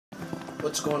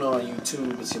What's going on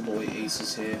YouTube? It's your boy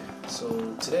Aces here.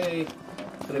 So today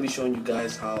I'm going to be showing you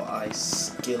guys how I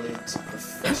skill it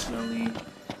professionally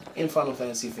in Final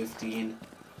Fantasy 15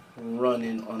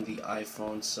 running on the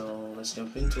iPhone. So let's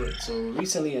jump into it. So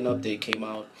recently an update came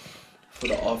out for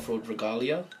the off-road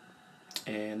regalia,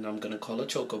 and I'm going to call it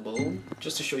Chocobo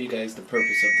just to show you guys the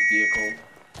purpose of the vehicle.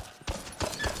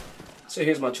 So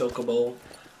here's my Chocobo.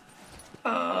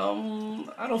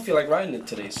 I don't feel like riding it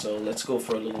today, so let's go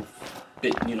for a little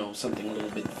bit, something a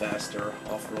little bit faster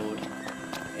off-road.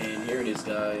 And here it is,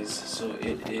 guys. So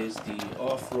it is the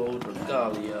off-road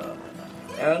regalia,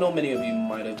 and I know many of you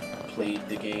might have played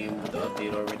the game with the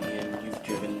update already and you've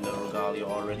driven the regalia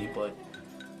already, but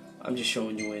I'm just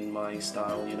showing you in my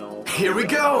style, Here we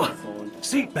go!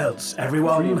 Seatbelts,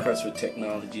 everyone! I'm pretty impressed with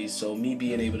technology, so me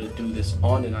being able to do this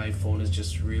on an iPhone is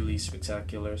just really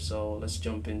spectacular. So let's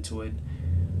jump into it.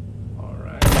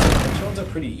 Alright, the controls are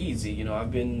pretty easy.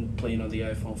 I've been playing on the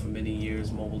iPhone for many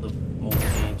years, mobile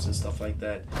games and stuff like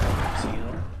that. So,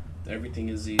 everything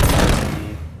is easy.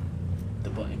 The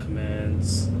button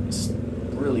commands, it's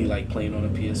really like playing on a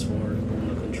PS4 on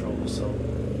the control. So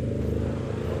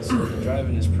the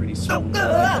driving is pretty smooth.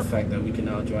 I like the fact that we can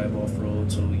now drive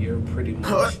off-road, so you're pretty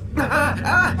much limited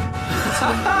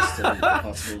to the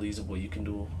possibilities of what you can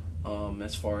do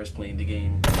as far as playing the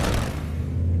game.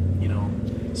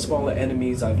 Smaller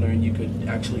enemies, I've learned you could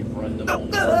actually run them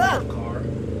on the car.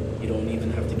 You don't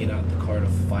even have to get out the car to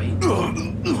fight,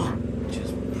 which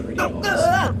is pretty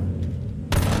awesome.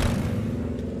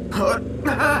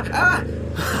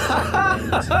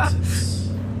 It's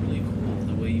really cool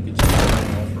the way you could just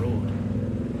drive off-road.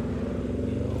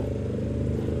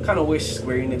 Kind of wish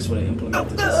Square Enix would have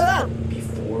implemented this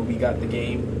before we got the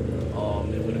game.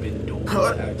 It would have been dope to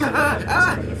actually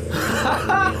have this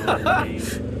kind of free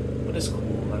game. But it's cool.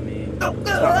 I mean, it's not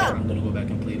like I'm gonna go back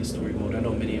and play the story mode. I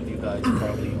know many of you guys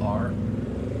probably are.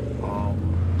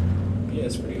 Yeah,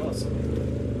 it's pretty awesome.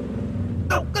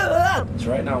 So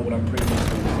right now, what I'm pretty much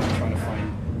doing is I'm trying to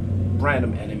find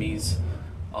random enemies,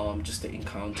 just to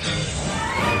encounter.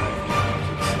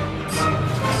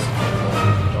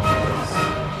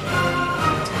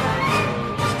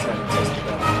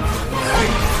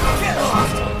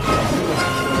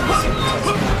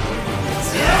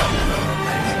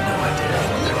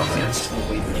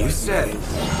 You said it.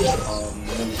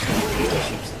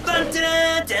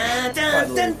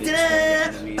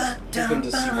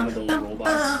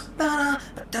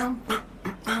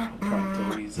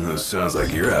 Sounds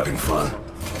like you're having fun.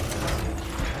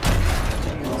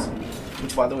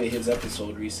 Which, by the way, his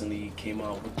episode recently came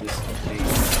out with this update.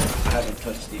 I haven't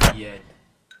touched it yet,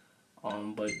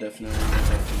 but definitely into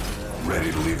that.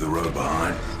 Ready to leave the road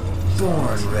behind?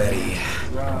 Born ready.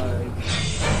 Drive.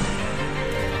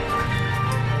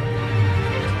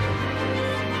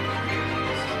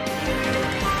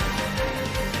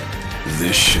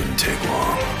 This shouldn't take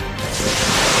long.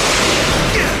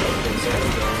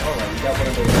 Alright, we got one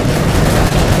of those.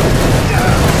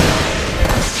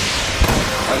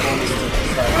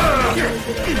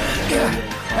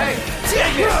 Hey,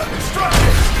 take it!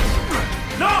 Instructions!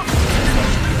 No!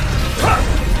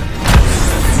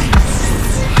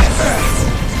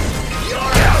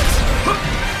 You're out!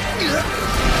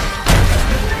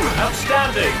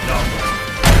 Outstanding, Doctor!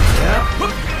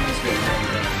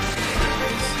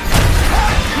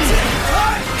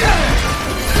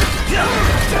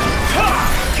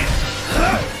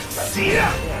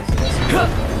 Yeah?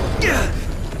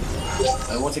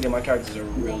 And once again, my characters are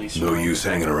really strong. No use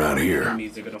hanging around here.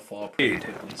 Enemies are gonna fall pretty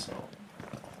quickly, so.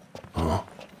 Huh?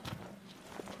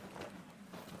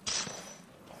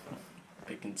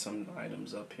 Picking some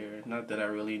items up here. Not that I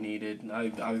really needed.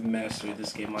 I've mastered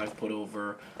this game. I've put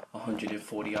over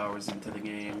 140 hours into the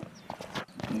game.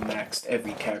 Maxed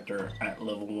every character at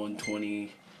level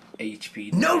 120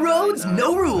 HP. No roads,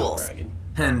 no rules.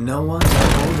 And no one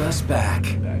can hold us back.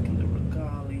 Back in the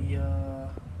regalia.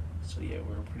 So yeah,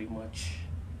 we're pretty much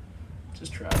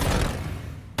just traveling.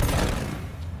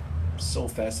 I'm so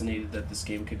fascinated that this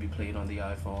game could be played on the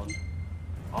iPhone.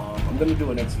 I'm gonna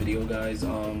do a next video, guys,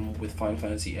 with Final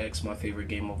Fantasy X, my favorite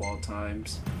game of all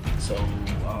times. So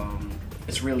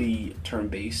it's really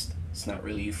turn-based. It's not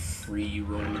really free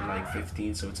roaming like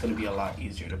 15, so it's gonna be a lot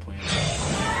easier to play. So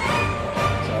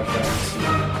I've got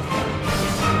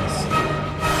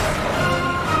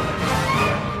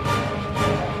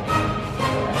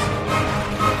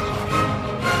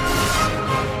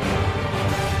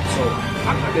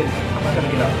I'm not gonna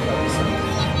get out of this.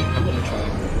 I'm gonna try to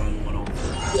run one over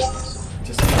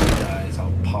just to show you guys how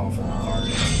powerful the car is.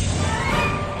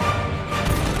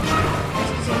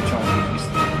 Because I'm trying to get used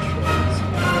to the controls.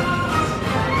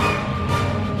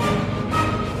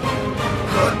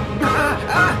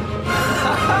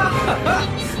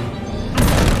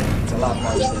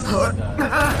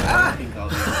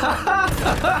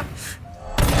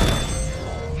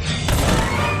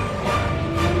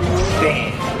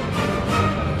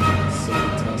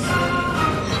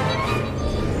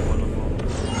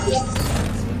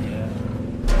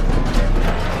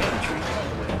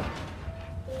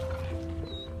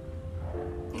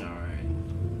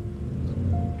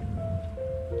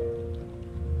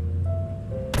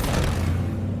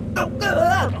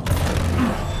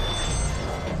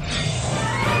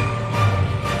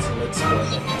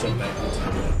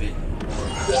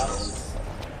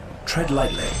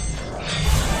 tread lightly.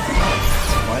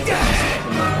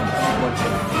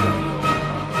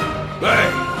 Hey,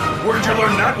 where'd you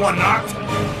learn that one, Knock?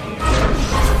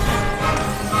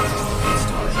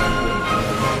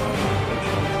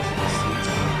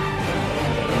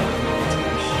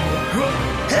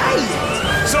 Hey!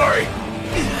 Sorry!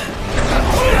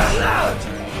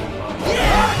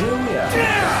 Here we are.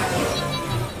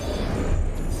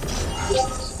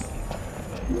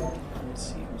 Let's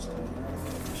see who's coming.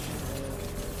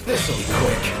 This'll be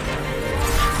quick.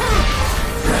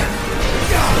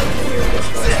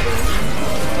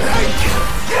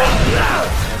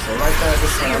 So right there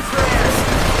this time.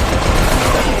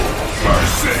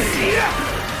 Mercy!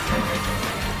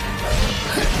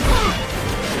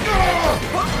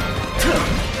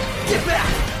 Get back!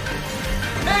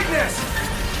 Magnus!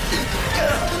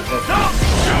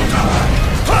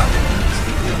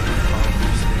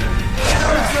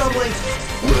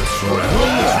 Let's wrap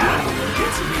this up and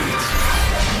get some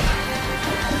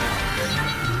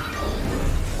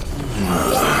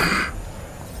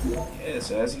Yeah,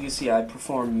 so as you can see, I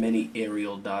perform many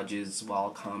aerial dodges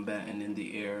while combating in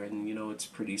the air, and you know, it's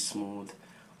pretty smooth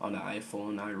on the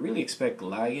iPhone. I really expect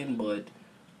lagging, but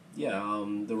yeah,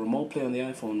 the remote play on the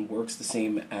iPhone works the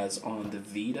same as on the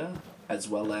Vita, as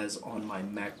well as on my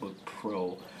MacBook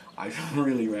Pro. I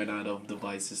really ran out of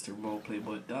devices to remote play,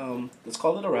 but let's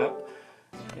call it a wrap.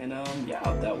 And yeah,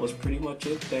 that was pretty much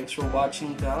it. Thanks for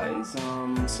watching, guys.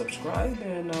 Subscribe,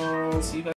 and see you guys.